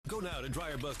now to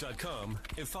DryerBuzz.com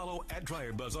and follow at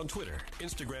DryerBuzz on Twitter,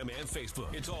 Instagram, and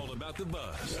Facebook. It's all about the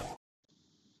buzz.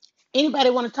 Anybody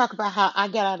want to talk about how I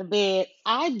got out of bed?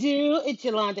 I do. It's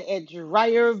Yolanda at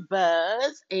Dryer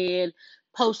Buzz, and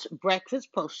post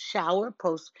breakfast, post shower,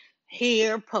 post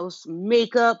hair, post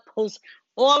makeup, post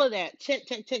all of that.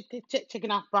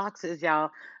 Checking off boxes,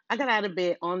 y'all. I got out of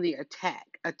bed on the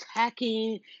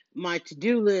attacking my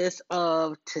to-do list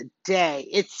of today.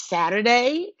 It's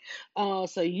Saturday,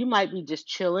 so you might be just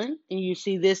chilling and you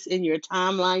see this in your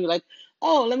timeline. You're like,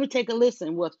 oh, let me take a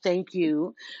listen. Well, thank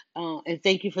you. And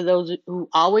thank you for those who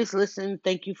always listen.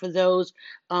 Thank you for those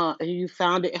who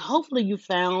found it. And hopefully you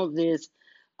found this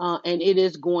and it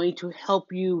is going to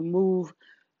help you move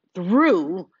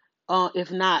through,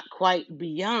 if not quite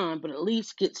beyond, but at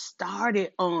least get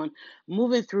started on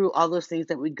moving through all those things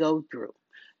that we go through.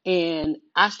 And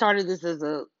I started this as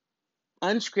a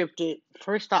unscripted,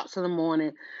 first thoughts in the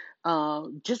morning,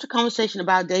 just a conversation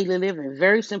about daily living.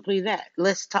 Very simply that.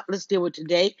 Let's talk. Let's deal with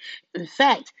today. In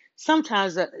fact,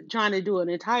 sometimes trying to do an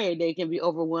entire day can be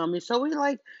overwhelming. So we're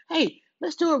like, hey,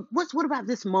 let's do it. What about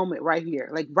this moment right here,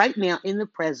 like right now in the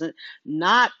present?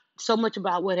 Not so much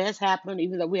about what has happened,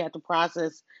 even though we have to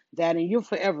process that, and you'll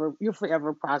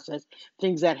forever process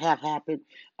things that have happened,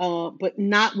 but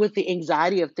not with the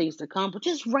anxiety of things to come, but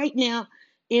just right now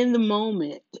in the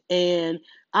moment. And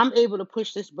I'm able to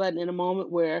push this button in a moment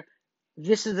where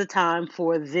this is the time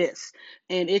for this.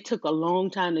 And it took a long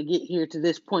time to get here to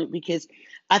this point because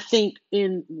I think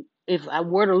in if I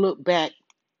were to look back,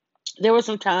 there were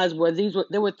some times where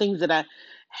there were things that I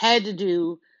had to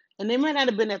do, and they might not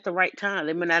have been at the right time.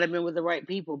 They might not have been with the right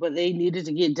people, but they needed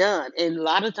to get done. And a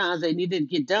lot of times they needed to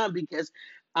get done because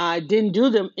I didn't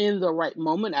do them in the right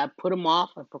moment. I put them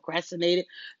off, I procrastinated,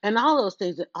 and all those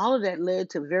things. And all of that led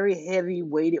to very heavy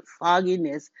weighted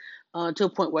fogginess, to a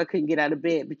point where I couldn't get out of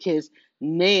bed because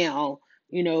now,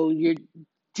 you're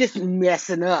just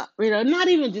messing up. Not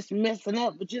even just messing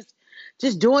up, but just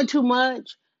doing too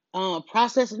much,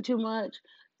 processing too much.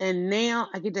 And now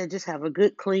I get to just have a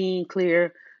good, clean,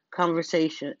 clear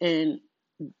conversation. And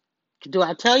do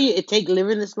I tell you it take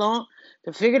living this long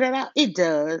to figure that out? It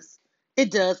does. It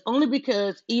does. Only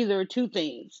because either two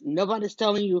things. Nobody's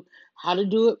telling you how to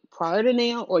do it prior to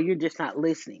now, or you're just not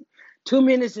listening. 2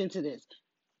 minutes into this,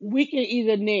 we can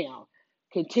either now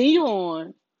continue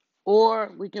on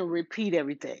or we can repeat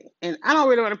everything. And I don't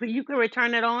really want to repeat. You can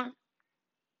return that on.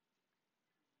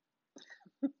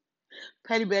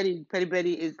 Petty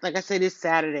Betty is, like I said, it's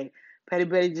Saturday. Petty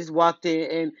Betty just walked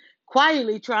in and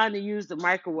quietly trying to use the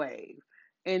microwave.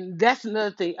 And that's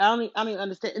another thing. I don't even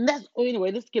understand. And that's, oh,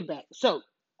 anyway, let's get back. So,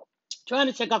 trying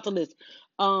to check off the list.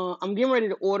 I'm getting ready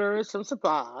to order some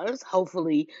supplies,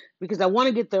 hopefully, because I want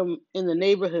to get them in the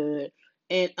neighborhood.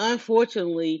 And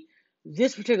unfortunately,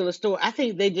 this particular store, I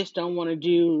think they just don't want to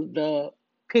do the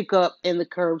pickup and the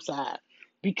curbside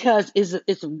because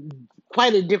it's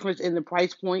quite a difference in the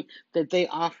price point that they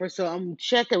offer. So I'm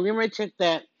checking. We're going to check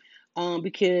that,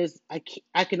 because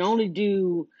I can only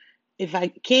do, if I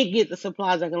can't get the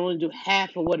supplies, I can only do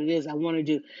half of what it is I want to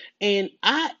do. And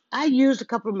I used a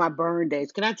couple of my burn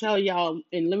days. Can I tell y'all?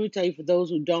 And let me tell you, for those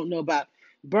who don't know about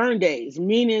burn days,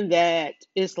 meaning that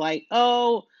it's like,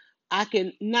 oh, I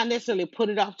can not necessarily put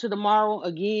it off to tomorrow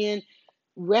again,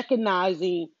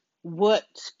 recognizing what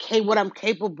I'm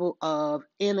capable of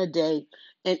in a day,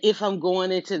 and if I'm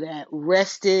going into that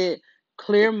rested,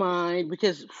 clear mind.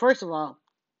 Because first of all,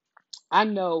 I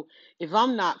know if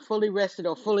I'm not fully rested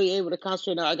or fully able to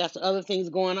concentrate, or I got some other things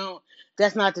going on,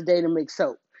 that's not the day to make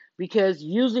soap. Because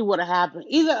usually what happens,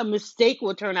 either a mistake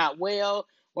will turn out well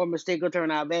or a mistake will turn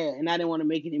out bad. And I didn't want to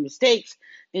make any mistakes.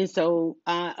 And so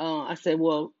I said,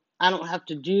 well, I don't have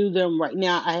to do them right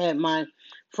now. I had my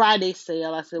Friday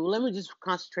sale. I said, well, let me just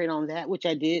concentrate on that, which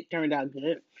I did. Turned out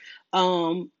good.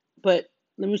 But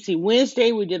let me see.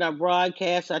 Wednesday, we did our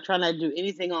broadcast. I try not to do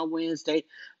anything on Wednesday.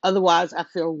 Otherwise, I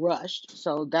feel rushed.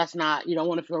 So that's not, you don't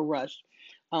want to feel rushed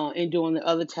in doing the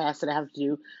other tasks that I have to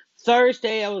do.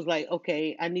 Thursday, I was like,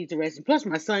 okay, I need to rest. And plus,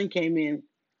 my son came in,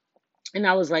 and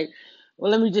I was like,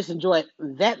 well, let me just enjoy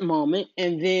that moment.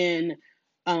 And then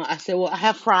I said, well, I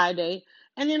have Friday.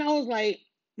 And then I was like,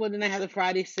 well, then I have the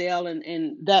Friday sale,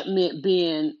 and that meant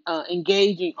being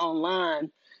engaging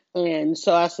online. And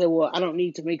so I said, well, I don't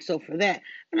need to make soap for that.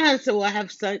 And I said, well, I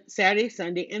have Saturday,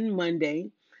 Sunday, and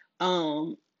Monday.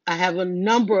 I have a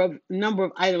number of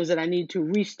items that I need to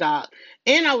restock,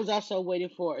 and I was also waiting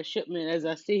for a shipment. As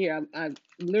I see here, I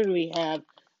literally have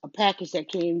a package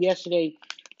that came yesterday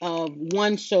of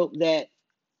one soap that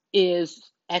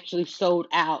is actually sold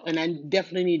out, and I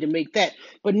definitely need to make that.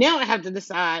 But now I have to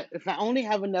decide if I only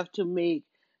have enough to make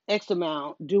X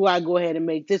amount, do I go ahead and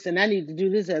make this? And I need to do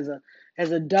this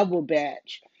as a double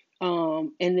batch.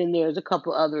 And then there's a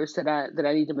couple others that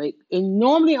I need to make. And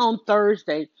normally on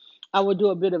Thursday, I would do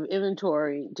a bit of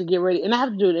inventory to get ready, and I have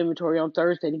to do an inventory on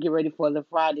Thursday to get ready for the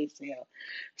Friday sale.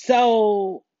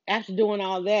 So after doing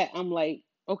all that, I'm like,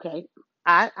 okay,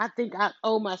 I think I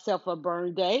owe myself a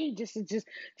burn day, just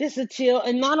to chill.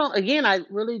 And not on, again, I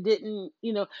really didn't,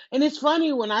 and it's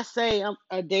funny when I say I'm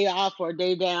a day off or a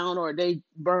day down or a day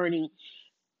burning,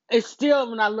 it's still,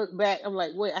 when I look back, I'm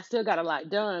like, wait, I still got a lot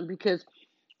done because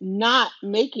not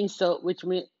making soap, which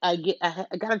meant I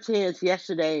got a chance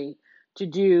yesterday to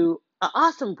do an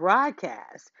awesome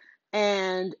broadcast,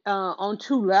 and on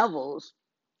two levels,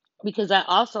 because I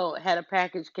also had a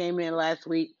package came in last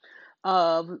week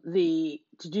of the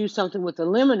to do something with the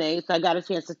lemonade. So I got a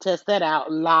chance to test that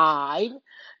out live.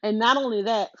 And not only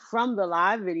that, from the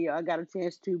live video, I got a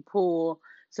chance to pull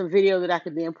some video that I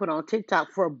could then put on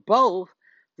TikTok for both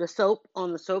the soap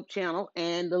on the soap channel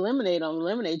and the lemonade on the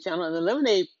lemonade channel. And the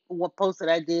lemonade post that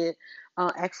I did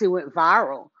actually went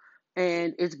viral,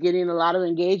 and it's getting a lot of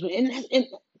engagement. And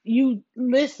you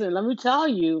listen, let me tell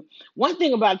you, one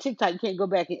thing about TikTok, you can't go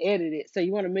back and edit it, so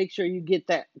you want to make sure you get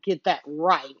that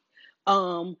right.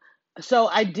 Um, so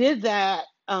I did that.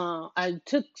 I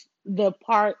took the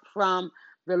part from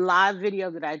the live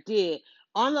video that I did.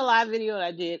 On the live video that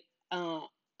I did, uh,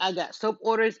 I got soap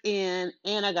orders in,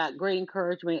 and I got great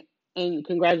encouragement and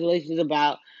congratulations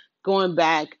about going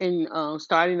back and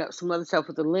starting up some other stuff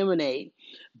with the lemonade.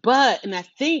 And I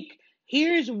think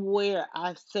here's where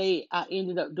I say I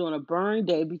ended up doing a burn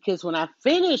day, because when I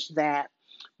finished that,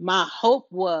 my hope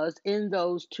was in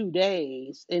those 2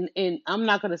 days, and I'm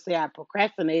not going to say I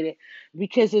procrastinated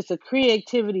because it's a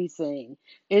creativity thing.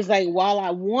 It's like, while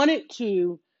I wanted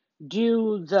to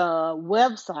do the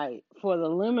website for the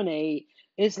lemonade,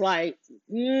 it's like,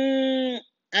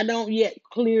 I don't yet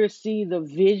clear see the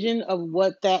vision of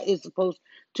what that is supposed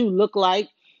to look like.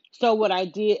 So what I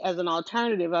did as an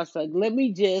alternative, I was like, let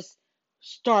me just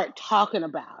start talking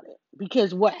about it.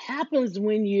 Because what happens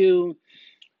when you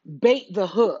bait the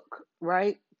hook,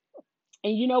 right?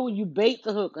 And when you bait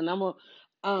the hook, and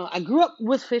I grew up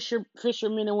with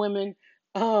fishermen and women.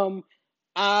 Um,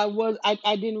 I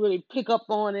didn't really pick up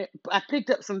on it. I picked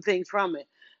up some things from it,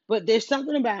 but there's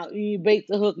something about you bait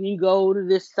the hook and you go to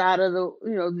this side of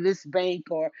the, this bank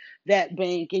or that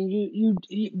bank, and you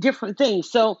different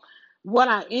things. So what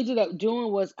I ended up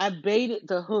doing was I baited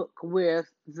the hook with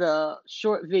the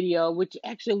short video, which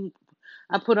actually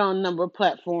I put on a number of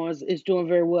platforms. It's doing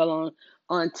very well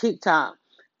on TikTok.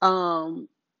 Um,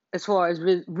 as far as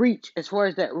reach, as far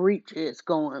as that reach is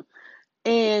going,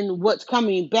 and what's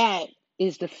coming back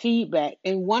is the feedback.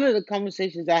 And one of the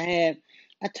conversations I had,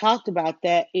 I talked about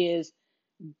that is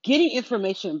getting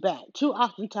information back. Too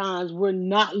oftentimes we're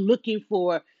not looking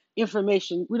for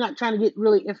information. We're not trying to get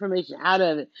really information out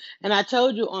of it. And I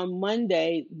told you on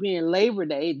Monday, being Labor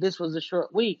Day, this was a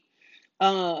short week.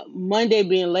 Monday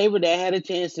being Labor Day, I had a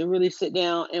chance to really sit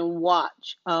down and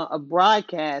watch a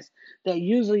broadcast that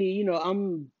usually,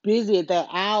 I'm busy at that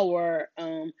hour.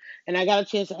 And I got a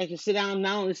chance to actually sit down,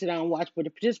 not only sit down and watch, but to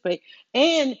participate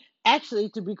and actually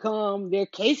to become their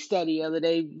case study of the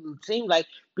day. It seemed like,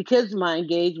 because of my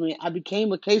engagement, I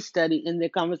became a case study in their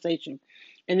conversation.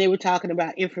 And they were talking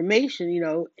about information,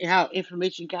 and how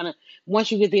information kind of,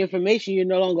 once you get the information, you're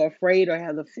no longer afraid or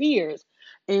have the fears.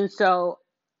 And so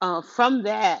from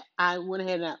that, I went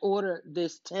ahead and I ordered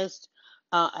this test.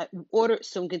 I ordered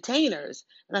some containers,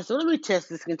 and I said, "Let me test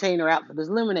this container out for this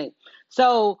lemonade."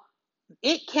 So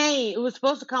it came. It was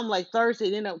supposed to come like Thursday.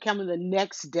 It ended up coming the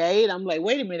next day, and I'm like,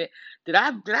 "Wait a minute, did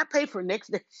I pay for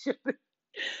next day shipping?"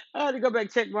 I had to go back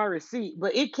and check my receipt,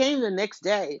 but it came the next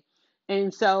day.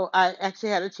 And so I actually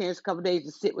had a chance a couple days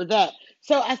to sit with that.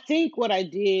 So I think what I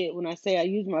did when I say I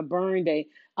used my burn day,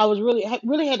 I was really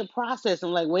had to process.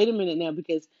 I'm like, wait a minute now,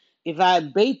 because if I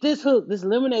bait this hook, this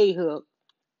lemonade hook,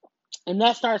 and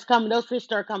that starts coming, those fish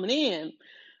start coming in,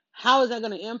 how is that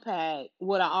going to impact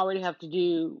what I already have to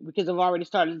do? Because I've already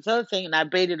started this other thing, and I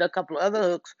baited a couple of other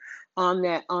hooks on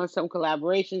that, on some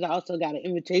collaborations. I also got an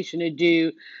invitation to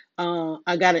do.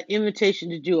 I got an invitation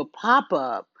to do a pop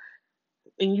up,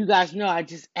 and you guys know I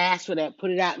just asked for that,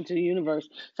 put it out into the universe.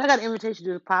 So I got an invitation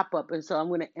to do a pop up, and so I'm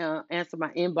going to answer my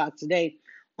inbox today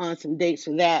on some dates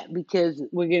for that, because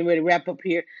we're getting ready to wrap up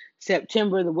here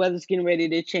September. The weather's getting ready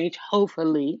to change,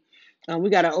 hopefully.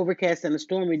 We got an overcast and a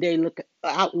stormy day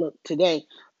outlook today.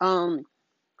 Um,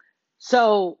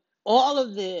 so all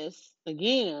of this,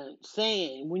 again,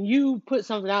 saying when you put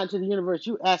something out into the universe,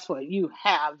 you ask for it. You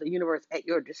have the universe at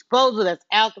your disposal. That's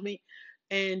alchemy,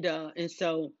 and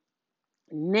so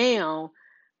now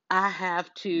I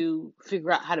have to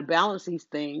figure out how to balance these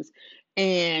things.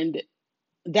 And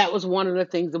that was one of the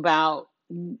things about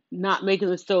not making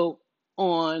the soap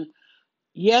on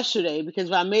yesterday, because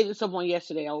if I made the soap on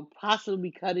yesterday, I would possibly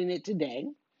be cutting it today.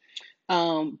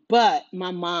 But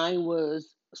my mind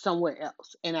was somewhere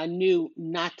else, and I knew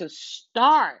not to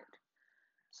start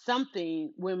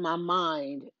something when my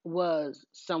mind was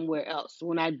somewhere else,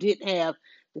 when I didn't have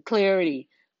the clarity.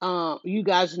 You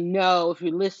guys know, if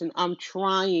you listen, I'm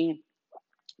trying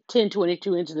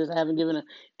 1022 into this. I haven't given a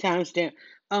timestamp.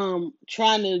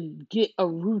 Trying to get a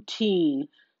routine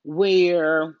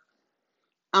where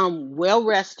I'm well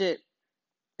rested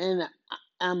and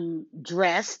I'm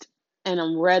dressed and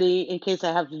I'm ready in case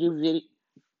I have to do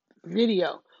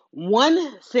video.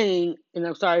 One thing, and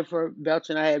I'm sorry for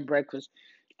belching, I had breakfast.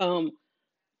 Um,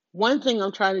 One thing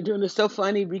I'm trying to do, and it's so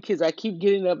funny because I keep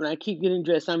getting up and I keep getting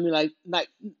dressed. I mean, like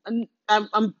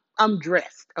I'm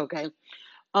dressed, okay.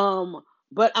 Um,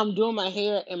 but I'm doing my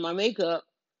hair and my makeup.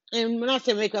 And when I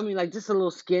say makeup, I mean like just a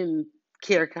little skin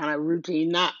care kind of routine,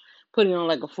 not putting on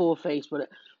like a full face. But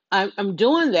I'm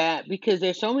doing that because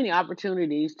there's so many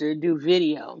opportunities to do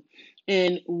video.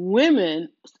 And women,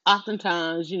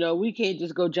 oftentimes, we can't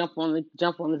just go jump on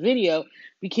the video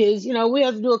because we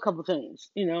have to do a couple things,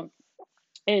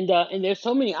 and there's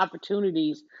so many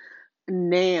opportunities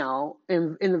now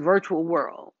in the virtual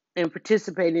world, and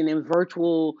participating in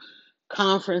virtual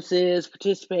conferences,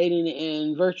 participating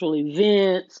in virtual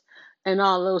events, and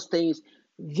all those things.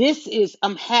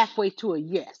 I'm halfway to a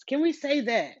yes. Can we say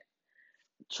that?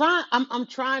 I'm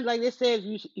trying, like they said,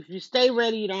 if you stay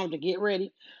ready, you don't have to get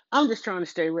ready. I'm just trying to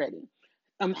stay ready.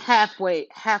 I'm halfway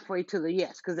to the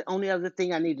yes, because the only other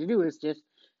thing I need to do is just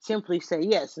simply say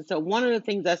yes. And so one of the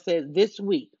things I said this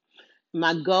week,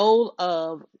 my goal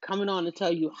of coming on to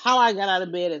tell you how I got out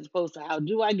of bed, as opposed to how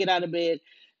do I get out of bed,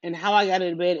 and how I got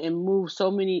out of bed and move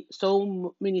so many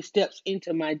steps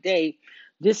into my day.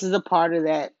 This is a part of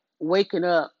that. Waking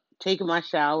up, taking my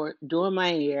shower, doing my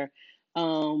hair.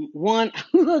 One,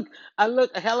 I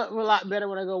look a hell of a lot better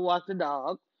when I go walk the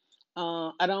dog.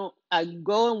 I don't. I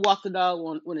go and walk the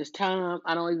dog when it's time.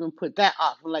 I don't even put that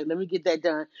off. I'm like, let me get that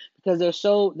done, because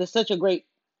there's such a great,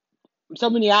 so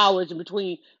many hours in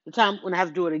between the time when I have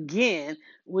to do it again,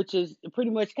 which is pretty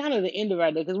much kind of the end of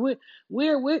our day, because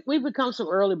we've become some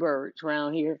early birds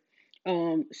around here.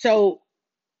 So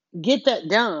get that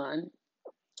done,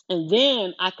 and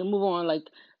then I can move on,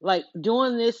 like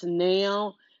doing this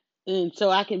now, and so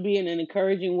I can be in an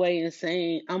encouraging way and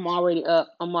saying I'm already up,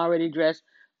 I'm already dressed.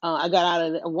 I got out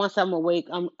of the, once I'm awake,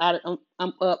 I'm up,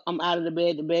 I'm out of the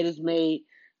bed. The bed is made.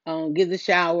 Get the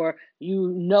shower.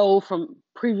 From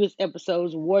previous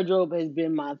episodes, wardrobe has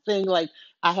been my thing. Like,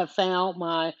 I have found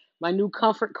my new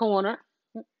comfort corner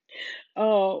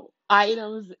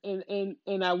items,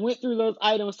 and I went through those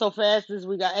items so fast this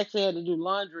week. I actually had to do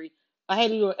laundry. I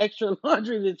had to do extra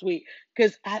laundry this week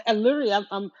because I literally,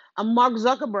 I'm Mark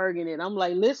Zuckerberg in it. I'm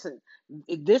like, listen,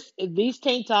 these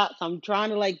tank tops, I'm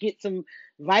trying to like get some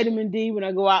vitamin D when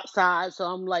I go outside, so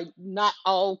I'm like not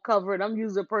all covered. I'm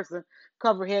usually a person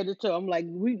covered head to toe. I'm like,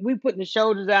 we putting the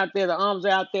shoulders out there, the arms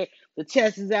are out there, the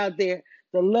chest is out there,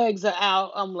 the legs are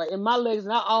out. I'm like, and my legs,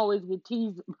 and I always get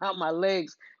teased about my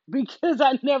legs because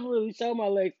I never really show my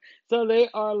legs. So they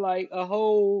are like a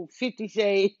whole 50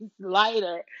 shades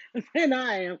lighter than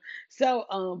I am.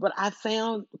 So, but I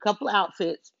found a couple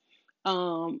outfits that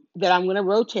I'm going to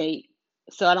rotate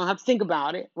so I don't have to think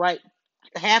about it, right?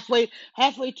 Halfway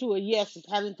to a yes is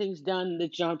having things done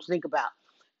that you don't have to think about.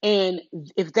 And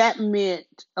if that meant,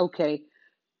 okay,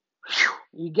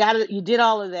 you got it. You did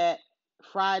all of that.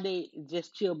 Friday,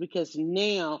 just chill, because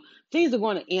now things are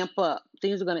going to amp up.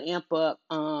 Things are going to amp up.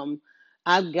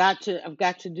 I've got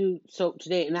to do soap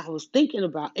today, and I was thinking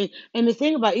about, and the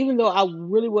thing about, even though I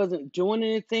really wasn't doing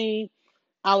anything,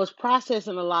 I was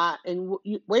processing a lot. And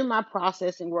way my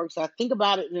processing works, I think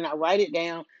about it and then I write it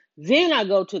down. Then I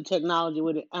go to technology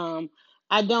with it.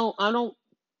 I don't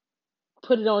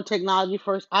put it on technology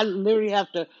first. I literally have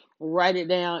to write it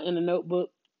down in a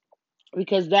notebook,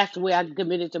 because that's the way I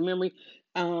commit it to memory.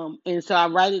 And so I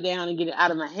write it down and get it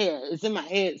out of my head. It's in my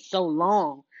head so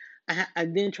long. I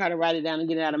then try to write it down and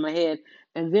get it out of my head,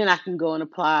 and then I can go and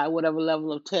apply whatever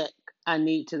level of tech I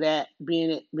need to that.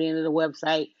 Being at a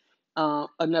website,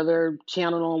 another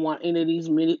channel on any of these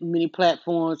many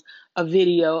platforms, a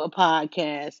video, a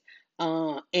podcast,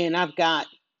 and I've got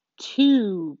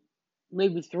two,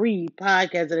 maybe three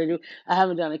podcasts that I do. I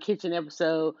haven't done a kitchen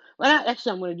episode. Well,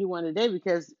 actually, I'm going to do one today,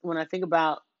 because when I think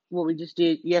about what we just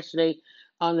did yesterday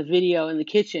on the video in the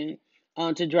kitchen,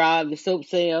 to drive the soap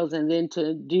sales and then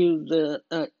to do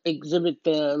the exhibit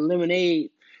the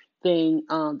lemonade, thing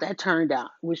that turned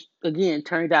out, which again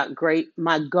turned out great.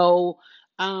 My goal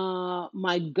was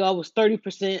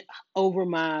 30% over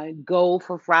my goal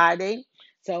for Friday,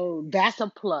 so that's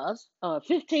a plus.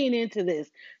 15 into this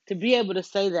to be able to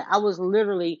say that I was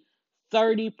literally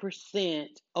 30%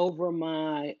 over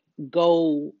my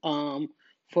goal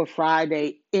for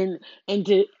Friday, and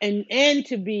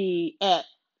to be at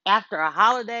after a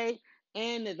holiday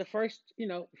and at the first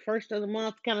of the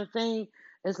month kind of thing.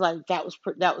 It's like that was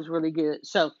really good.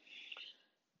 So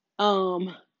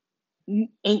um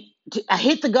and I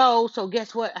hit the goal. So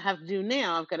guess what I have to do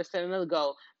now? I've got to set another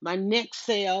goal. My next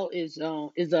sale is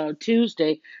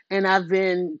Tuesday, and I've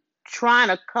been trying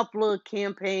a couple of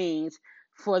campaigns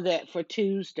for that for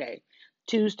Tuesdays,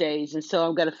 and so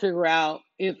I've got to figure out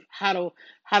if how do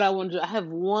I want to do. I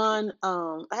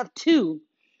have two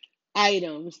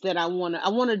items that I want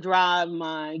to drive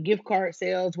my gift card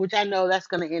sales, which I know that's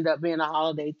going to end up being a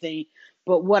holiday thing.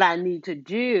 But what I need to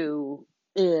do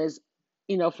is,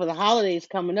 for the holidays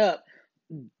coming up,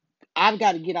 I've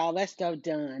got to get all that stuff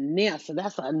done now. So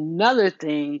that's another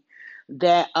thing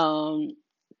that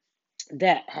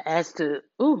that has to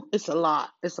it's a lot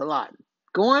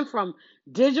going from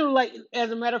digital, like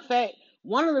as a matter of fact,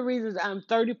 one of the reasons I'm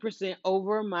 30%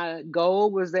 over my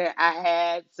goal was that I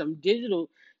had some digital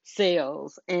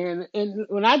sales, and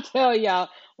when I tell y'all,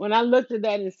 when I looked at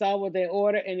that and saw what they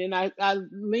ordered, and then I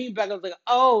leaned back, I was like,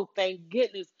 oh, thank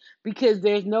goodness, because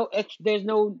there's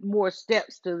no more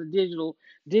steps to the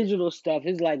digital stuff.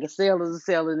 It's like a sale is a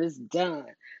sale and it's done,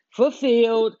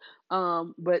 fulfilled.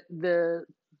 But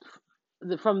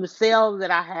from the sale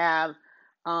that I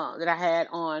had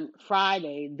on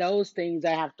Friday, those things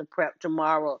I have to prep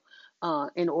tomorrow,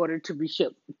 in order to be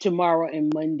shipped tomorrow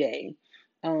and Monday.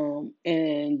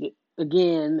 And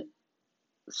again,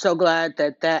 so glad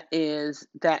that that is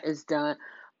done.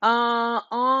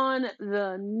 On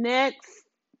the next,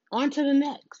 on to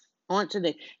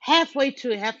the halfway to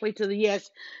the yes,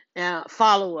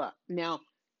 follow up. Now,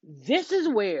 this is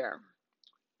where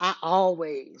I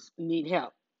always need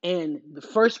help. And the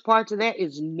first part to that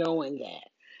is knowing that.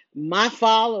 My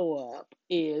follow up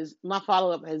has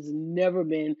never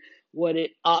been what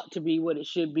it ought to be, what it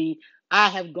should be. I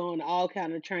have gone to all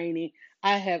kind of training.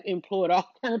 I have employed all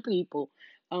kind of people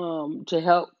to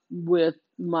help with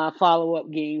my follow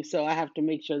up game. So I have to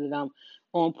make sure that I'm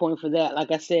on point for that.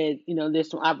 Like I said, there's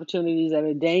some opportunities that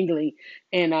are dangling,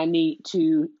 and I need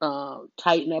to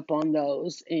tighten up on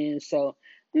those. And so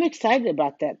I'm excited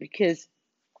about that because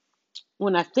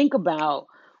when I think about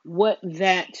what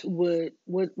that would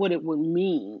what it would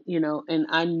mean, and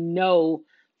I know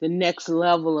the next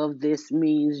level of this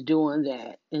means doing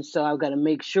that. And so I've got to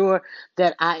make sure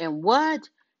that I am what?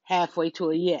 Halfway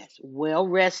to a yes. Well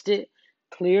rested,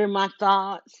 clear my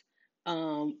thoughts,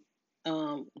 um,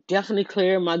 definitely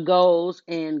clear my goals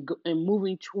and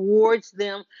moving towards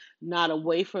them, not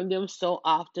away from them. So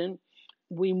often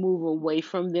we move away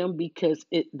from them because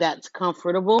that's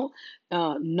comfortable.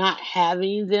 Not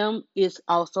having them is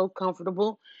also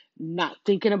comfortable. Not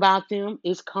thinking about them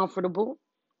is comfortable,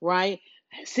 right?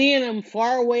 Seeing them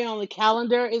far away on the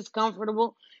calendar is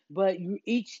comfortable, but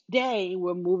each day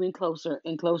we're moving closer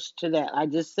and closer to that. I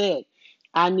just said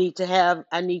I need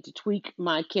to tweak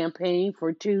my campaign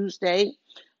for Tuesday,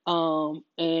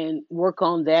 and work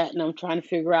on that. And I'm trying to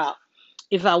figure out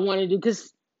if I want to do,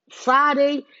 because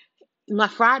Friday my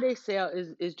Friday sale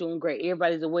is doing great.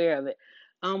 Everybody's aware of it.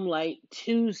 I'm like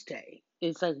Tuesday.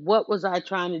 It's like what was I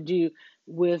trying to do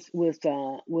with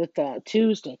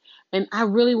Tuesday? And I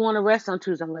really want to rest on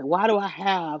Tuesday. I'm like, why do I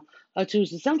have a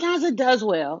Tuesday? Sometimes it does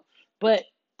well, but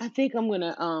I think I'm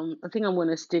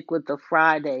gonna stick with the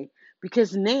Friday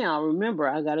because now remember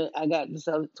I got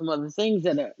some other things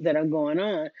that are going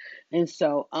on, and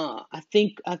so I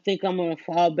think I'm gonna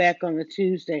fall back on the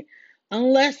Tuesday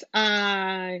unless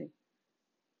I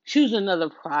choose another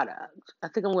product. I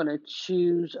think I'm going to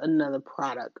choose another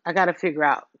product. I got to figure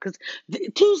out because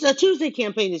Tuesday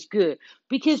campaign is good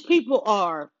because people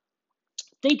are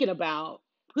thinking about,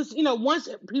 because once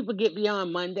people get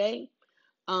beyond Monday,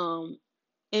 um,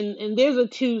 and there's a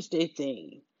Tuesday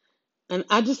thing, and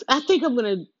I think I'm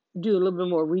going to do a little bit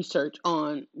more research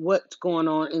on what's going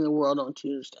on in the world on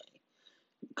Tuesday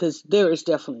because there is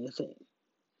definitely a thing.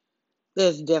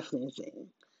 There's definitely a thing.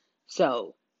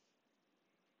 So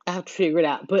I have to figure it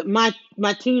out. But my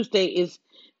Tuesday is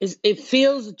it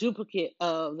feels a duplicate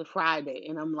of the Friday,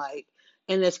 and I'm like,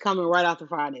 and it's coming right off the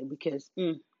Friday because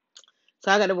so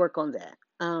I got to work on that.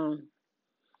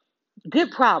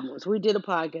 Good problems. We did a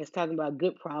podcast talking about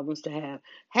good problems to have.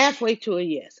 Halfway to a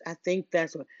yes. I think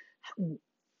that's what.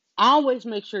 Always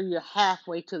make sure you're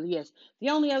halfway to the yes. The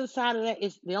only other side of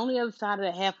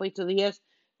that halfway to the yes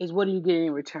is what are you getting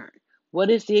in return? What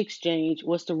is the exchange?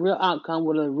 What's the real outcome?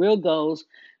 What are the real goals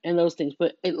and those things?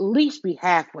 But at least be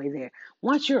halfway there.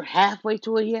 Once you're halfway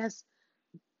to a yes,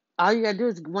 all you gotta do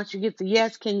is once you get the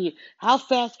yes, how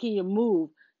fast can you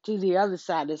move to the other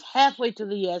side? There's halfway to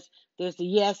the yes, there's the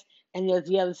yes, and there's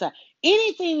the other side.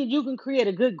 Anything that you can create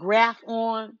a good graph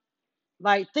on,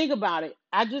 like, think about it.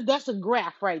 That's a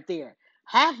graph right there.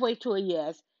 Halfway to a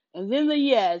yes, and then the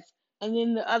yes, and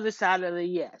then the other side of the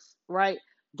yes, right?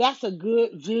 That's a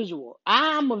good visual.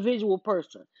 I'm a visual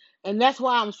person. And that's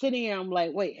why I'm sitting here, I'm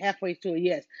like, wait, halfway to a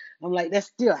yes. I'm like, that's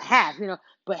still half.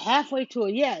 But halfway to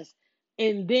a yes,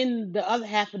 and then the other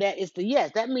half of that is the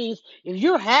yes. That means if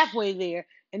you're halfway there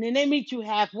and then they meet you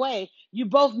halfway, you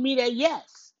both meet a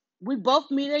yes. We both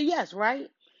meet a yes, right?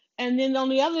 And then on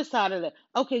the other side of that,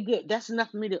 okay, good. That's enough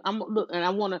for me to. I'm look, and I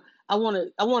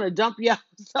wanna dump you out.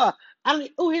 So I don't.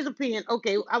 Oh, here's a pen.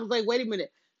 Okay, I was like, wait a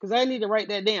minute, because I need to write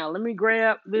that down. Let me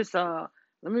grab this. Let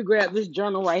me grab this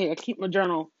journal right here. Keep my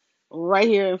journal right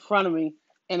here in front of me,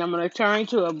 and I'm gonna turn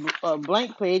to a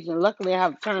blank page. And luckily, I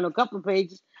have turned a couple of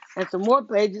pages and some more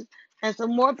pages and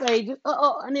some more pages.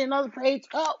 Oh, and then another page.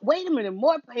 Oh, wait a minute,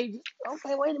 more pages.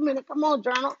 Okay, wait a minute. Come on,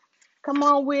 journal. Come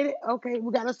on with it. Okay,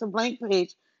 we got us a blank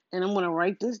page. And I'm going to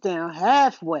write this down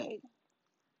halfway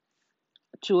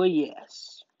to a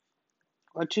yes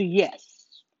or to yes,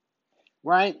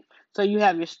 right? So you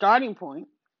have your starting point,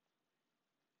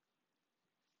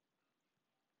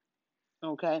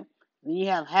 okay? Then you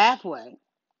have halfway.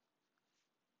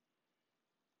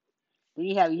 Then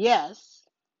you have yes,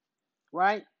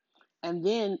 right? And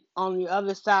then on the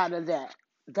other side of that,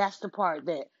 that's the part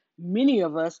that many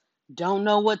of us don't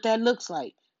know what that looks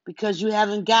like because we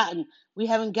haven't gotten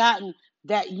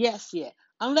that yes yet,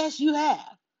 unless you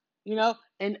have,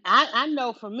 And I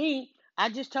know for me, I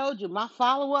just told you my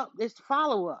follow up is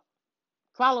follow up.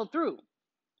 Follow through.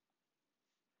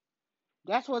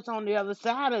 That's what's on the other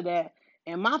side of that.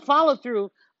 And my follow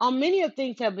through on many of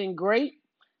things have been great,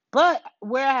 but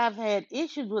where I've had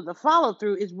issues with the follow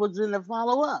through is was in the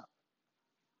follow up,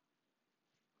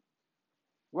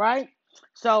 right?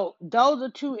 So those are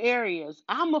two areas.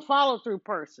 I'm a follow through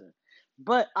person,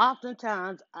 but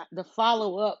oftentimes the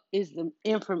follow up is the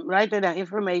right there, that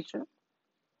information.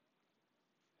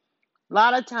 A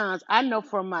lot of times, I know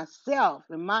for myself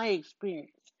in my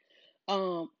experience,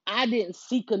 I didn't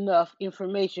seek enough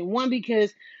information. One,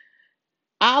 because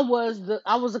I was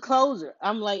a closer.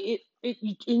 I'm like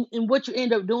in what you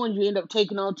end up doing, you end up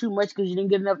taking on too much because you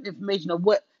didn't get enough information of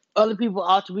what other people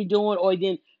ought to be doing, or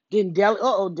you didn't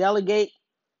delegate.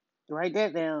 Write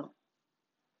that down.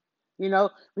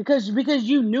 Because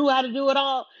you knew how to do it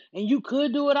all and you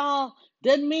could do it all,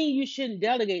 doesn't mean you shouldn't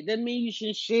delegate. Doesn't mean you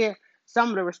shouldn't share some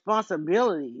of the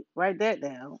responsibility. Write that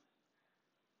down.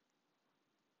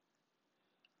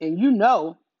 And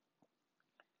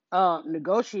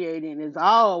negotiating is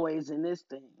always in this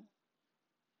thing.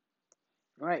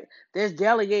 Right. There's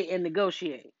delegate and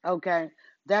negotiate. Okay.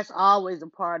 That's always a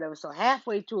part of it. So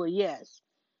halfway to a yes,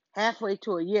 at least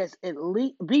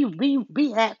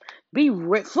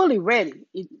fully ready.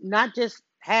 Not just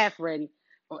half ready.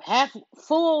 Half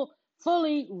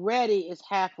fully ready is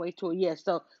halfway to a yes.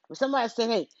 So when somebody said,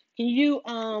 "Hey, can you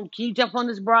jump on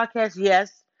this broadcast?"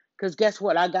 Yes, because guess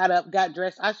what? I got up, got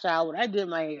dressed, I showered, I did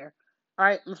my hair. All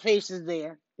right, my face is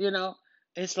there.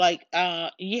 It's like,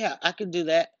 yeah, I can do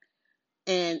that,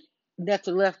 and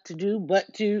nothing left to do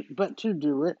but to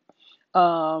do it.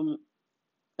 Um,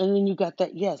 and then you got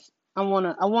that. Yes, I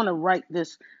wanna write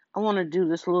this. I wanna do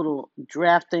this little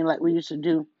draft thing like we used to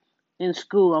do in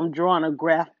school. I'm drawing a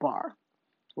graph bar,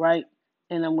 right?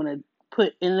 And I'm gonna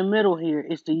put in the middle here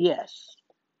is the yes,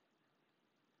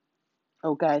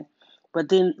 okay. But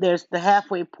then there's the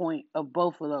halfway point of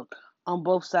both of those on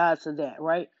both sides of that,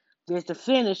 right? There's the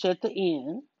finish at the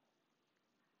end,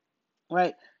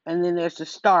 right? And then there's the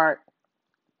start.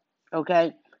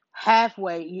 Okay,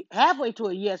 halfway to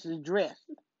a yes is dressed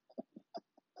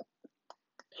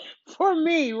for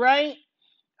me, right?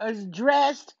 It's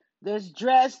dressed. There's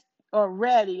dressed or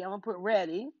ready. I'm gonna put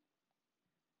ready.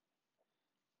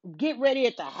 Get ready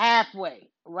at the halfway,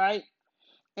 right?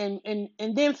 And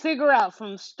then figure out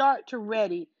from start to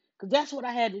ready, because that's what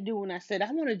I had to do when I said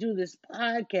I want to do this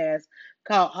podcast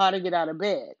called How to Get Out of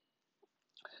Bed.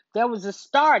 There was a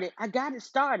started. I got it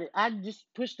started. I just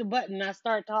pushed the button and I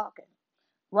started talking,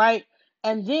 right?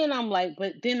 And then I'm like,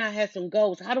 but then I had some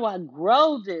goals. How do I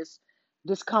grow this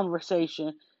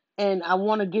conversation? And I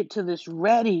want to get to this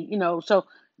ready. So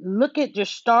look at your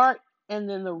start and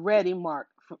then the ready mark.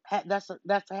 That's a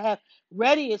half.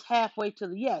 Ready is halfway to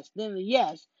the yes. Then the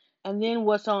yes. and then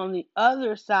what's on the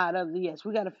other side of the yes.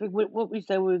 We got to figure what we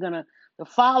said we were gonna the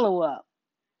follow up.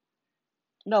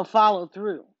 No, follow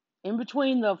through. In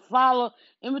between the follow,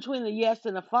 in between the yes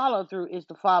and the follow through is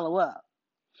the follow up.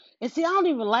 And see, I don't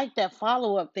even like that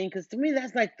follow up thing because to me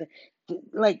that's like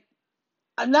like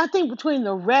nothing between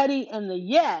the ready and the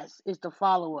yes is the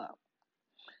follow up,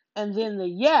 and then the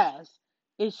yes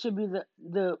it should be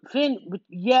the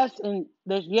yes and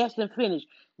there's yes and finish.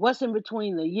 What's in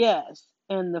between the yes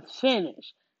and the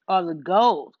finish or the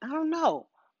goals? I don't know.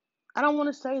 I don't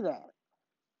want to say that.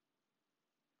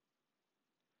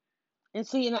 And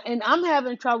see, and I'm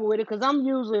having trouble with it because I'm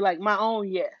usually like my own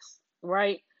yes,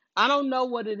 right? I don't know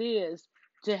what it is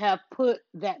to have put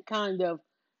that kind of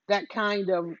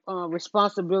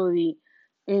responsibility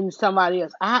in somebody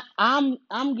else. I'm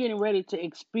getting ready to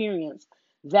experience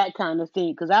that kind of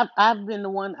thing because I've been the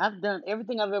one I've done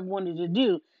everything I've ever wanted to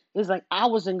do. It's like I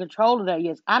was in control of that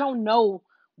yes. I don't know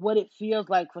what it feels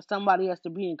like for somebody else to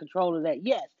be in control of that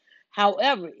yes.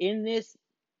 However, in these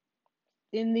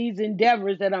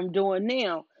endeavors that I'm doing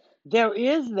now, there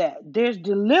is that. There's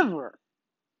deliver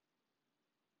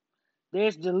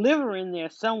in there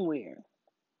somewhere.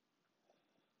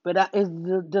 But is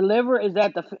the deliver is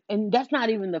at and that's not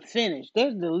even the finish.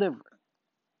 There's deliver,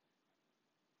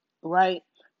 right?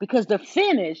 Because the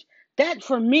finish, that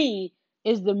for me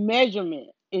is the measurement.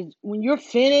 Is when you're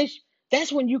finished,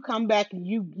 that's when you come back and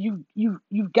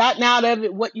you've gotten out of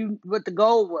it what the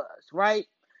goal was, right?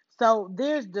 So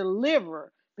there's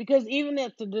deliver because even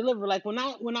at the deliver, like when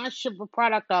I ship a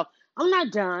product off, I'm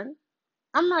not done.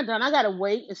 I'm not done. I gotta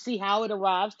wait and see how it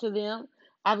arrives to them.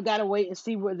 I've got to wait and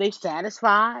see were they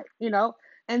satisfied, and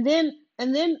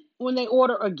then when they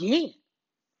order again,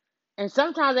 and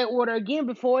sometimes they order again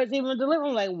before it's even delivered.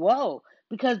 I'm like, whoa,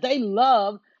 because they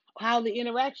love how the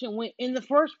interaction went in the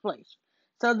first place.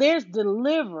 So there's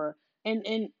deliver,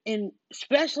 and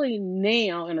especially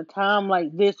now in a time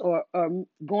like this, or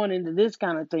going into this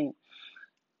kind of thing,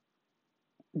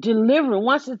 delivering.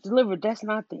 Once it's delivered, that's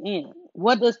not the end.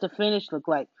 What does the finish look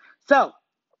like? So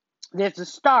there's the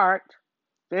start,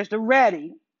 there's the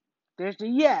ready, there's the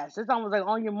yes. It's almost like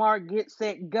on your mark, get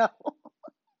set, go.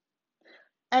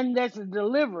 And there's the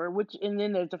deliver, and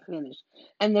then there's the finish.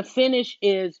 And the finish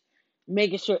is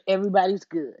making sure everybody's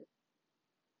good.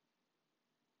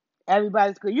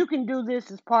 Everybody's good. You can do this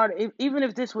as part of, even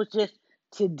if this was just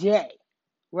today,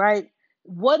 right?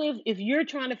 What if you're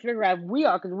trying to figure out, we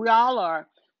are, because we all are,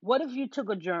 what if you took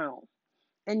a journal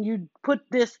and you put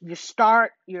this, your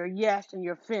start, your yes, and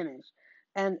your finish,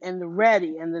 and the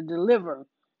ready and the deliver?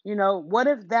 What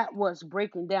if that was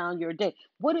breaking down your day?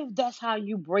 What if that's how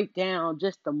you break down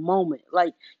just a moment?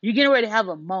 Like you're getting ready to have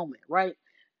a moment, right?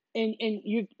 And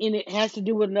it has to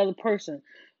do with another person.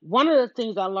 One of the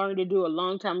things I learned to do a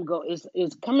long time ago is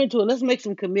come into it. Let's make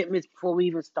some commitments before we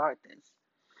even start this,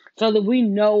 so that we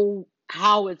know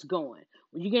how it's going.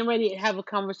 When you're getting ready to have a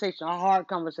conversation, a hard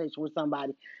conversation with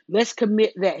somebody, let's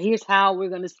commit that here's how we're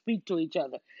going to speak to each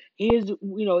other. Here's,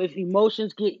 if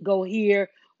emotions go here,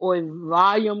 or if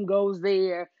volume goes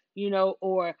there,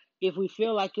 or if we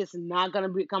feel like it's not going to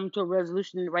be come to a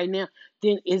resolution right now,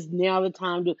 then it's now the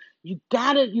time to, you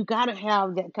gotta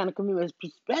have that kind of commitment,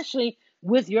 especially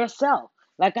with yourself.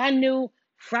 Like I knew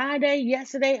Friday,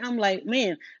 yesterday, I'm like,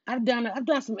 man, I've done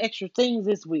some extra things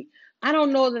this week. I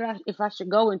don't know that if I should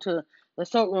go into the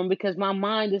soap room because my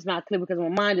mind is not clear because my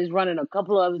mind is running a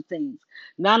couple of other things.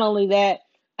 Not only that,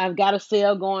 I've got a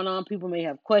sale going on. People may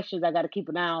have questions. I got to keep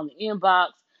an eye on the inbox.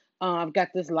 I've got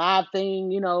this live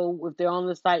thing. If they're on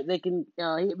the site, they can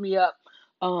hit me up.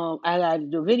 I got to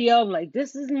do a video. I'm like,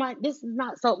 this is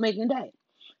not soap making day.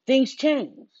 Things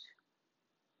change.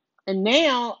 And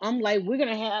now I'm like, we've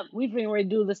been ready to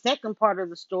do the second part of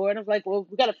the story. And I was like, well,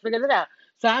 we got to figure that out.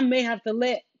 So I may have to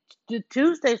let the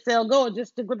Tuesday sale go and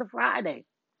just stick with the Friday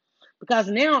because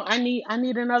now I need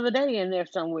another day in there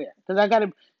somewhere because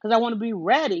I want to be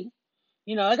ready.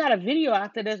 I got a video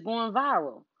out there that's going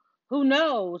viral. Who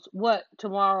knows what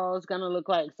tomorrow is going to look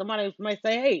like? Somebody might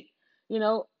say, hey, you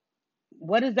know,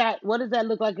 what is that? What does that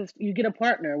look like if you get a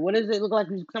partner? What does it look like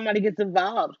if somebody gets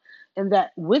involved in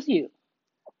that with you?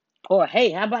 Or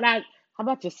hey, how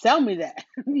about you sell me that?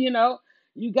 You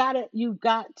got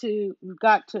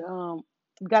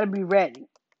to be ready.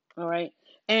 All right.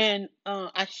 And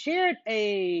I shared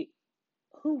who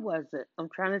was it? I'm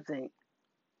trying to think.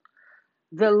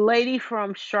 The lady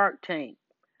from Shark Tank.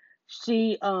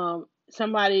 She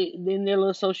somebody in their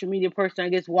little social media person, I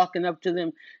guess, walking up to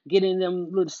them, getting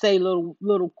them to say little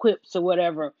quips or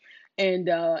whatever.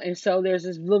 And so there's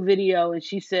this little video, and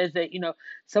she says that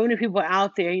so many people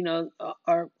out there,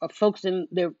 are focusing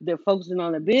they're focusing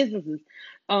on their businesses,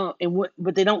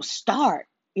 but they don't start.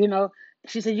 You know,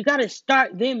 she said you got to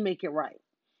start, then make it right.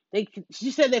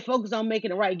 She said they focus on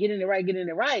making it right, getting it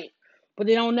right, but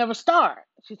they don't never start.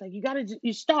 She's like,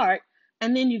 you start,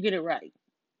 and then you get it right.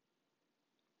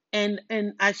 And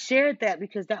I shared that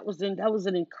because that was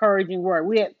an encouraging word.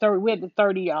 We had the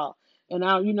 30, y'all, and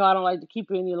I don't like to keep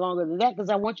you any longer than that because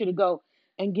I want you to go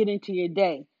and get into your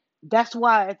day. That's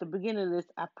why at the beginning of this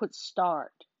I put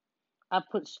start. I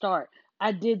put start.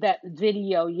 I did that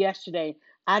video yesterday.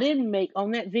 On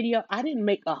that video. I didn't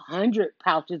make 100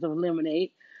 pouches of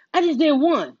lemonade. I just did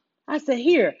one. I said,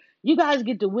 here, you guys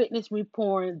get to witness me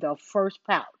pouring the first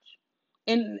pouch.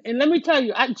 And let me tell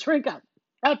you, I drink out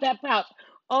that pouch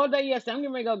all day yesterday. I'm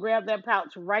gonna go grab that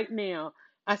pouch right now.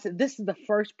 I said, this is the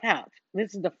first pouch.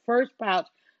 This is the first pouch.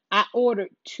 I ordered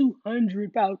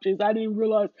 200 pouches. I didn't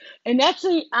realize. And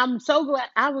actually, I'm so glad.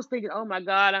 I was thinking, oh my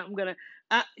God,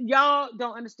 y'all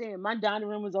don't understand. My dining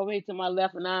room was over here to my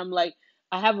left, and I'm like,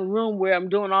 I have a room where I'm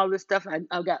doing all this stuff.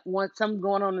 I've got something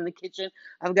going on in the kitchen.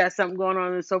 I've got something going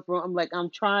on in the sofa room. I'm like, I'm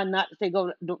trying not to take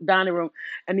over the dining room.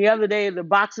 And the other day, the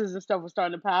boxes and stuff were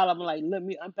starting to pile up. I'm like, let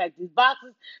me unpack these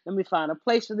boxes. Let me find a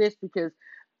place for this because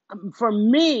for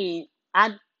me,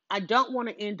 I don't want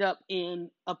to end up in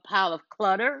a pile of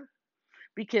clutter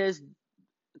because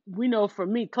we know for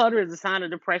me, clutter is a sign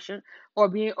of depression or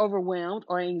being overwhelmed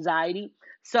or anxiety.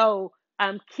 So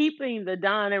I'm keeping the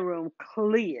dining room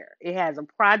clear. It has a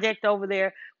project over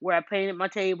there where I painted my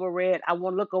table red. I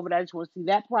want to look over that. I just want to see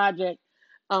that project.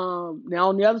 Now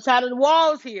on the other side of the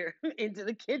walls here into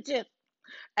the kitchen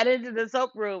and into the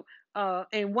soap room.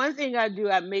 And one thing I do,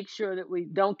 I make sure that we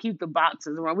don't keep the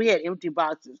boxes around. We had empty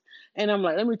boxes, and I'm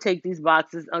like, let me take these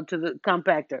boxes to the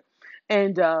compactor.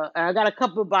 And I got a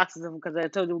couple of boxes of them because I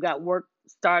told you we got work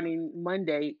starting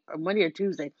Monday or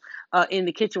Tuesday, in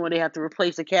the kitchen where they have to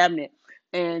replace a cabinet.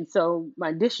 And so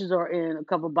my dishes are in a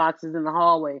couple of boxes in the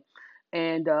hallway,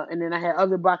 and then I had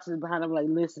other boxes behind. I'm like,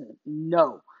 listen,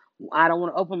 no, I don't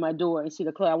want to open my door and see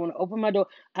the clutter. I want to open my door.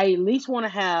 I at least want to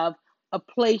have a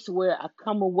place where I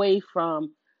come away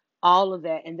from all of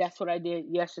that. And that's what I did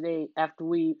yesterday after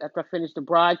I finished the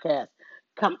broadcast.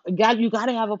 You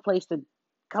gotta have a place to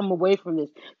come away from this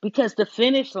because the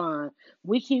finish line,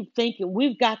 we keep thinking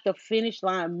we've got the finish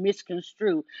line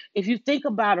misconstrued. If you think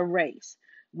about a race,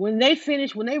 when they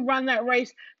run that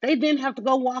race, they didn't have to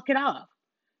go walk it off.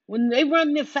 When they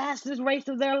run the fastest race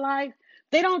of their life,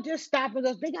 they don't just stop and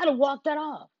go, they got to walk that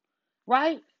off,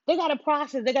 right? They got to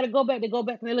process. They got to go back. They go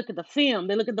back and they look at the film.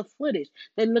 They look at the footage.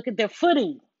 They look at their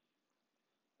footing,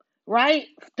 right?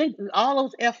 Think all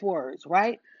those F words,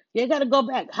 right? They got to go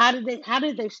back. How did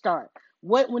they start?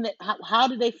 How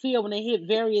did they feel when they hit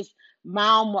various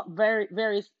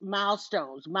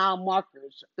milestones, mile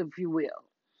markers, if you will,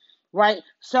 right?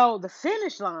 So the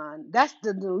finish line, that's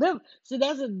the deliver. So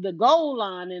the goal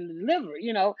line in the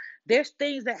delivery. There's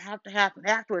things that have to happen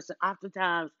afterwards. And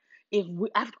oftentimes if we're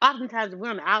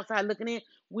on the outside looking in,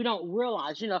 we don't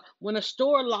realize. When a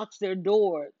store locks their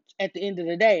door at the end of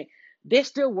the day, there's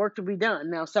still work to be done.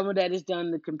 Now, some of that is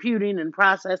done the computing and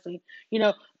processing, you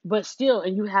know, but still,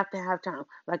 and you have to have time.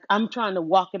 Like I'm trying to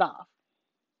walk it off.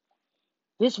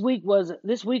 This week was a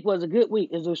good week.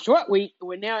 It was a short week.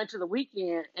 We're now into the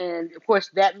weekend, and of course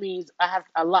that means I have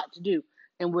a lot to do,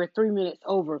 and we're 3 minutes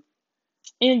over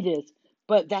in this.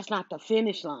 But that's not the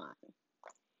finish line.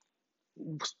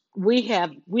 We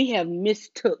have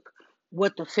mistook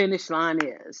what the finish line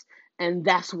is, and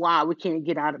that's why we can't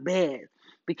get out of bed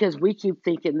because we keep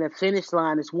thinking the finish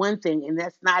line is one thing, and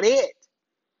that's not it.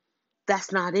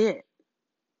 That's not it.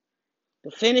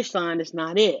 The finish line is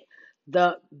not it.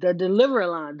 The delivery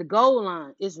line, the goal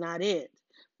line is not it.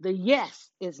 The yes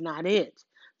is not it.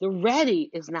 The ready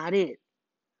is not it.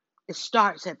 It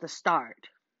starts at the start.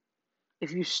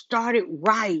 If you start it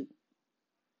right,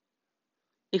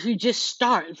 if you just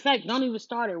start, in fact, don't even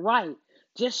start it right.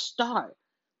 Just start.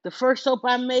 The first soap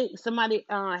I made, somebody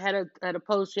had a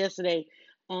post yesterday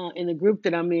in the group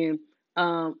that I'm in.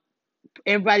 Um,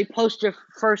 Everybody post your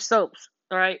first soaps,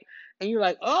 all right? And you're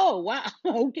like, oh wow,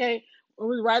 okay, it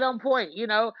was right on point.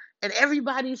 And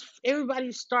everybody's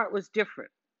start was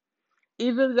different.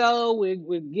 Even though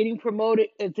we're getting promoted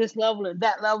at this level and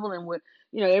that level, and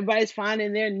everybody's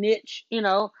finding their niche.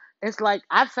 It's like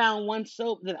I found one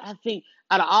soap that I think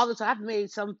out of all this, I've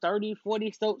made some 30,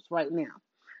 40 soaps right now.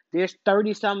 There's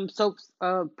 30 some soaps,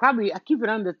 probably I keep it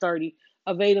under 30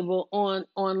 available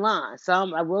online.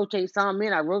 Some I rotate some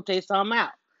in, I rotate some out.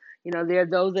 There are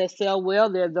those that sell well,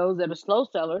 there are those that are slow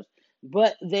sellers,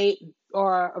 but they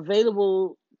are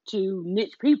available to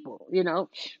niche people,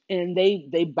 and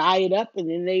they buy it up and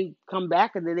then they come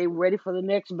back and then they ready for the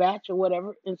next batch or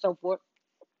whatever and so forth.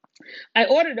 I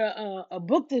ordered a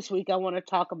book this week I want to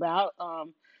talk about.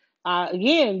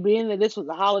 Again, being that this was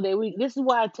a holiday week, this is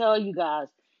why I tell you guys,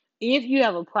 if you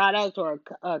have a product or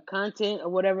a content or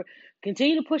whatever,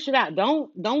 continue to push it out.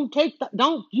 Don't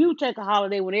you take a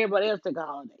holiday when everybody else take a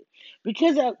holiday.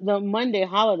 Because of the Monday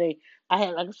holiday,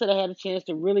 like I said, I had a chance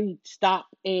to really stop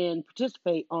and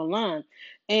participate online,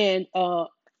 and a,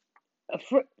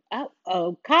 fr-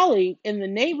 a colleague in the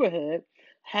neighborhood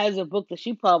has a book that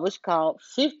she published called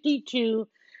 52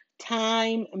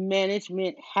 Time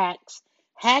Management Hacks,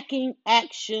 Hacking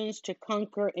Actions to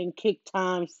Conquer and Kick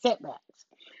Time Setbacks.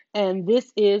 And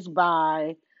this is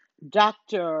by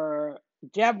Dr.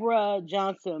 Deborah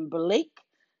Johnson Blake.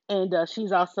 And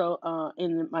she's also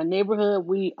in my neighborhood.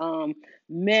 We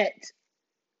met.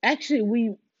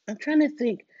 Actually, I'm trying to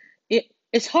think.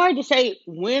 It's hard to say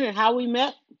when and how we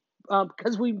met,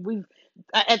 because we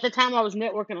at the time I was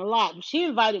networking a lot. She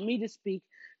invited me to speak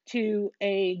to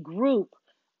a group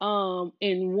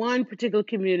in one particular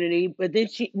community, but then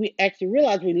we actually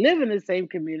realized we live in the same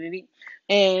community,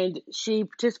 and she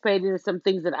participated in some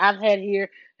things that I've had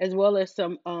here, as well as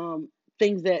some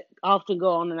things that often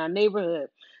go on in our neighborhood,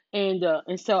 and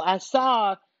so I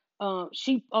saw.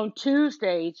 She on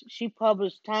Tuesdays she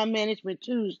published Time Management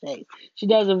Tuesdays. She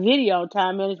does a video on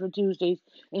Time Management Tuesdays,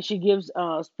 and she gives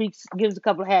a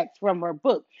couple of hacks from her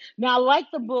book. Now, I like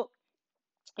the book.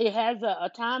 It has a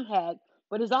time hack,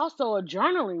 but it's also a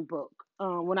journaling book.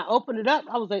 When I opened it up,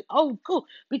 I was like, "Oh, cool!"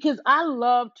 Because I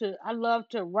love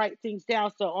to write things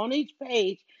down. So on each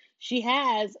page, she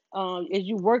has as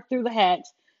you work through the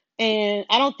hacks, and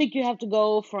I don't think you have to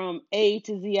go from A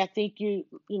to Z. I think she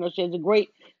has a great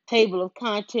table of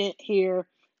content here,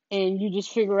 and you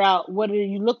just figure out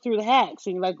you look through the hacks,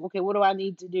 and you're like, "Okay, what do I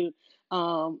need to do?"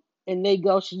 And they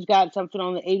go. She's got something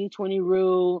on the 80-20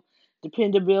 rule,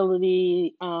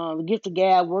 dependability, the gift of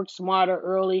gab, work smarter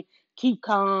early, keep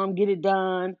calm, get it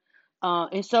done.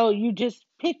 And so you just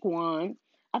pick one.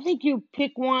 I think you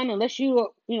pick one unless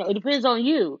it depends on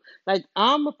you. Like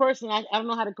I'm a person, I don't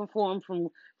know how to conform from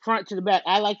front to the back.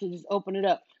 I like to just open it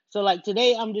up. So like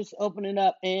today, I'm just opening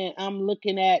up and I'm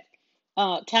looking at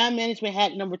time management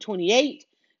hack number 28.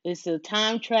 It's a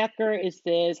time tracker. It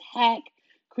says hack,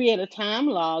 create a time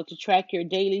log to track your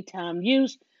daily time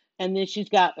use, and then she's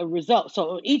got a result. So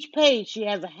on each page, she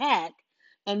has a hack,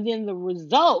 and then the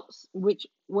results, which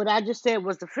what I just said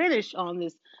was the finish on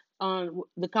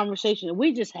the conversation that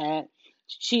we just had.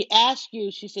 She asks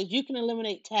you, she says, you can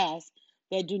eliminate tasks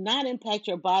that do not impact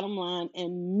your bottom line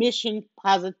and mission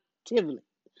positively.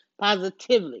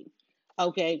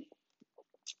 Okay,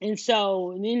 and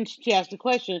then she asked the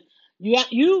question.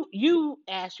 You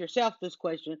ask yourself this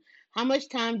question: how much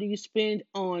time do you spend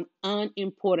on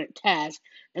unimportant tasks?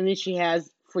 And then she has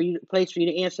for you place for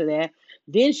you to answer that.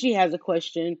 Then she has a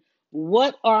question: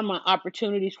 what are my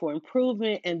opportunities for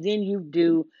improvement? And then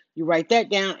you write that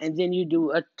down, and then you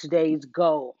do a today's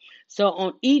goal. So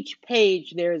on each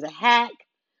page there is a hack.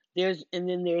 There's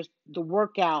the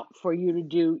workout for you to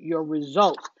do your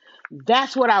results.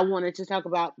 That's what I wanted to talk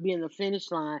about being the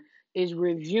finish line is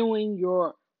reviewing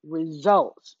your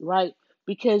results, right?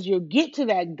 Because you'll get to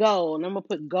that goal, and I'm gonna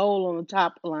put goal on the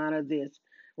top line of this,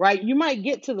 right? You might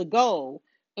get to the goal,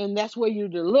 and that's where you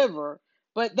deliver,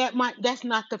 but that's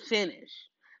not the finish.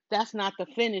 That's not the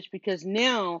finish because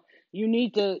now you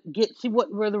need to see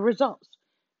what were the results.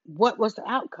 What was the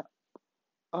outcome?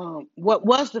 What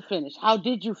was the finish? How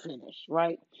did you finish,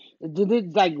 right? Did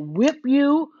it like whip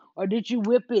you or did you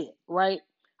whip it, right?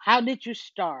 How did you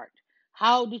start?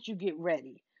 How did you get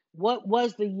ready? What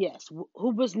was the yes?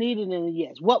 Who was needed in the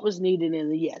yes? What was needed in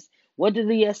the yes? What did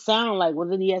the yes sound like? What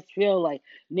did the yes feel like?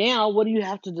 Now, what do you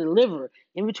have to deliver?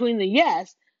 In between the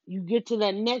yes, you get to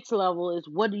that next level is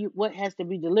what has to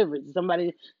be delivered? Is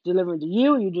somebody delivering to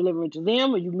you? Are you delivering to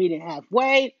them? Are you meeting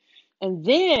halfway? And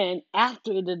then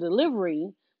after the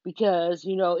delivery, because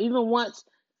even once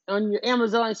on your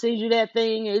Amazon sends you that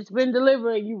thing, it's been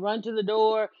delivered, you run to the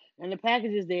door and the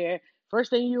package is there. First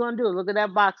thing you want to do is look at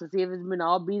that box and see if it's been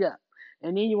all beat up,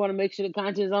 and then you want to make sure the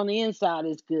contents on the inside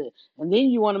is good, and then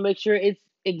you want to make sure it's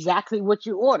exactly what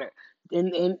you ordered.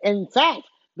 And in fact,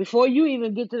 before you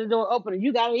even get to the door opener,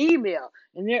 you got an email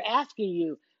and they're asking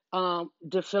you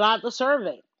to fill out the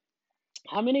survey.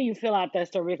 How many of you fill out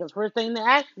that survey? Because first thing they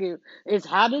ask you is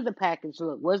how did the package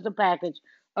look? Was the package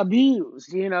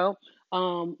abused? Was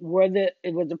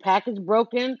the package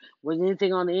broken? Was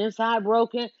anything on the inside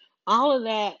broken? All of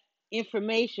that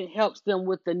information helps them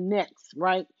with the next,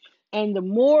 right? And the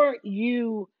more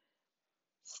you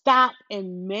stop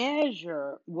and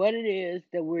measure what it is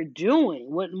that we're doing.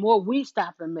 What more we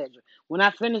stop and measure. When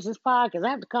I finish this podcast, I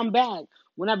have to come back.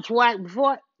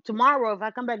 Before tomorrow, if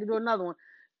I come back and do another one,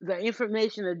 the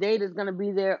information, the data is going to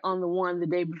be there on the one the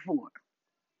day before.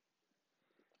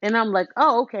 And I'm like,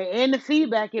 oh, okay. And the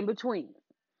feedback in between.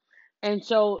 And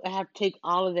so I have to take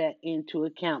all of that into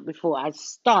account before I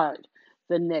start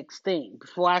the next thing.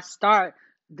 Before I start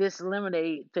this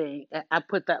lemonade thing, I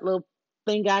put that little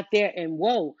thing out there, and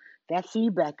whoa, that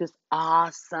feedback is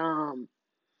awesome.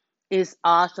 It's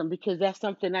awesome because that's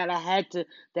something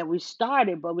that we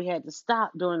started, but we had to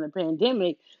stop during the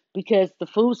pandemic because the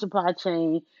food supply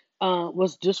chain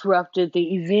was disrupted.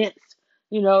 The events,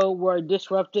 were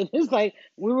disrupted. It's like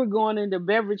we were going into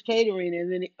beverage catering,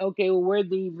 and then okay, well, where'd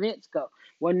the events go?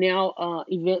 Well, now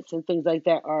events and things like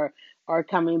that are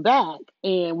coming back,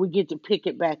 and we get to pick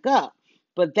it back up.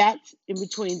 But that's in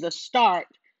between the start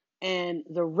and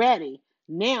the ready.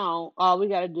 Now all we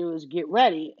got to do is get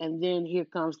ready, and then here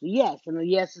comes the yes, and the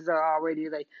yeses are already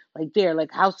like there.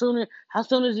 Like how soon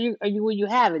will you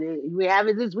have it? We have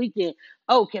it this weekend.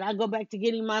 Oh, can I go back to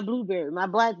getting my blueberry, my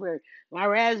blackberry, my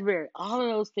raspberry? All of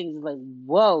those things is like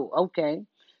whoa, okay.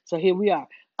 So here we are.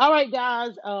 All right,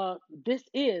 guys. This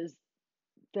is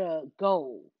the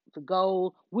goal. The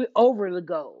goal. We're over the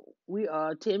goal. We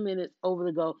are 10 minutes over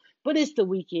the goal, but it's the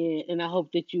weekend, and I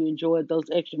hope that you enjoyed those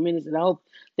extra minutes, and I hope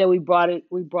that we brought it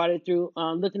through.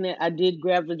 Looking at, I did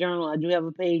grab the journal. I do have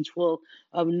a page full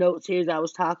of notes here as I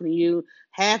was talking to you.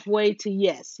 Halfway to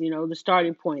yes, the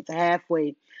starting point, the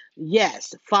halfway.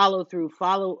 Yes, follow through,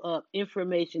 follow up,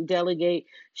 information, delegate,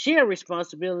 share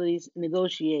responsibilities,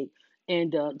 negotiate,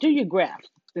 and do your graph.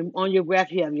 And on your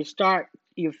graph, you have your start,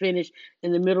 your finish.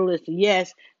 In the middle is the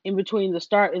yes. In between the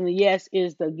start and the yes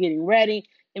is the getting ready.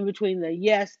 In between the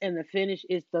yes and the finish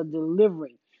is the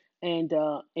delivering. And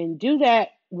do that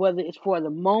whether it's for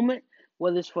the moment,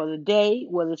 whether it's for the day,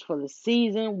 whether it's for the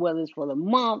season, whether it's for the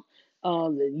month,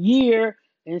 the year,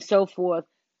 and so forth.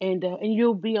 And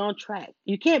you'll be on track.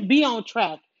 You can't be on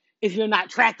track if you're not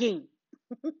tracking.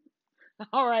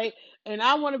 All right. And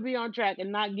I want to be on track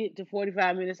and not get to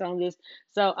 45 minutes on this.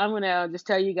 So I'm going to just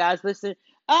tell you guys, listen,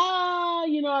 I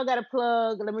got a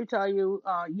plug. Let me tell you,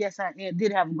 yes,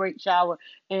 did have a great shower.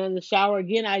 And the shower,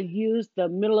 again, I used the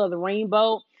Middle of the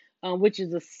Rainbow, which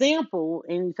is a sample.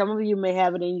 And some of you may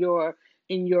have it in your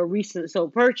recent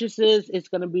soap purchases. It's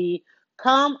going to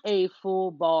become a full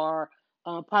bar,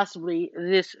 possibly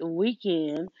this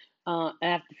weekend.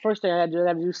 After first thing I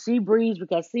got to do Sea Breeze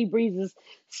because Sea Breeze is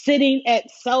sitting at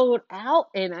sold out,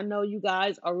 and I know you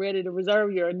guys are ready to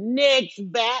reserve your next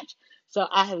batch. So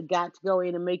I have got to go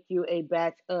in and make you a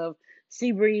batch of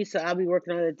Sea Breeze. So I'll be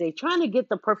working on it today, trying to get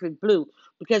the perfect blue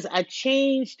because I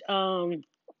changed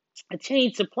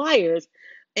suppliers,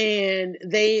 and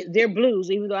they're blues,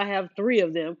 even though I have three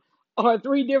of them, or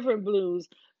three different blues,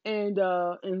 and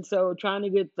so trying to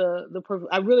get the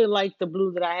perfect. I really like the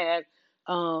blue that I had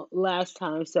last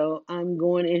time, so I'm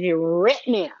going in here right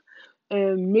now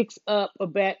and mix up a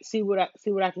batch, see what I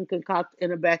can concoct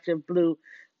in a batch of blue.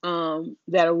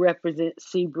 That'll represent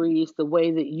Sea Breeze the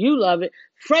way that you love it.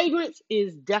 Fragrance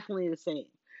is definitely the same,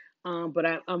 but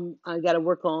I got to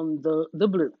work on the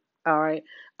blue. All right.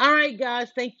 All right,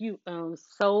 guys. Thank you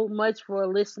so much for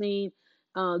listening.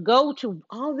 Go to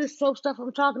all this soap stuff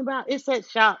I'm talking about. It's at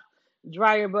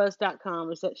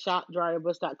shopdryerbuzz.com. It's at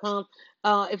shopdryerbuzz.com.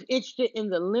 If interested in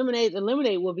the lemonade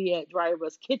will be at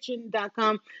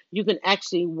dryerbuzz.kitchen.com. You can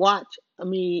actually watch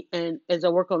me and as I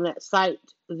work on that site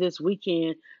this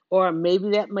weekend, or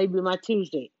maybe that may be my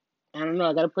Tuesday. I don't know.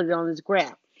 I got to put it on this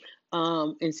graph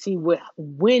and see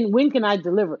when can I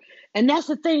deliver. And that's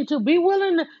the thing too. Be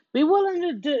willing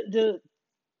to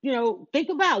think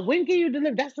about when can you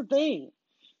deliver. That's the thing.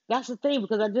 That's the thing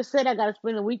because I just said I got to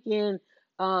spend the weekend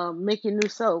making new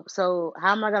soap. So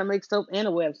how am I gonna make soap and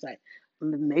a website?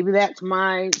 Maybe that's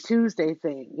my Tuesday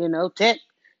thing. Tech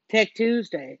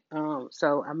Tuesday.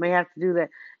 So I may have to do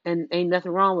that, and ain't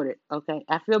nothing wrong with it. Okay,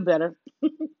 I feel better.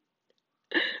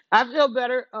 I feel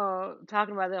better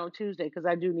talking about that on Tuesday because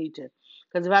I do need to.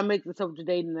 Because if I make this up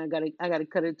today, then I gotta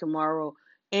cut it tomorrow,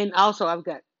 and also I've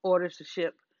got orders to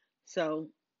ship. So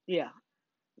yeah,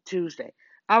 Tuesday.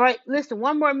 All right, listen,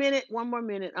 one more minute, one more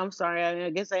minute. I'm sorry, I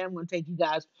guess I am going to take you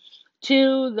guys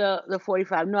to the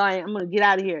 45. No, I'm going to get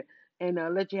out of here and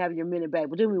let you have your minute back.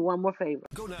 But do me one more favor.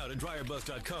 Go now to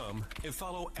dryerbuzz.com and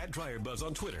follow @dryerbuzz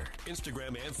on Twitter,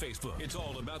 Instagram, and Facebook. It's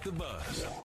all about the buzz.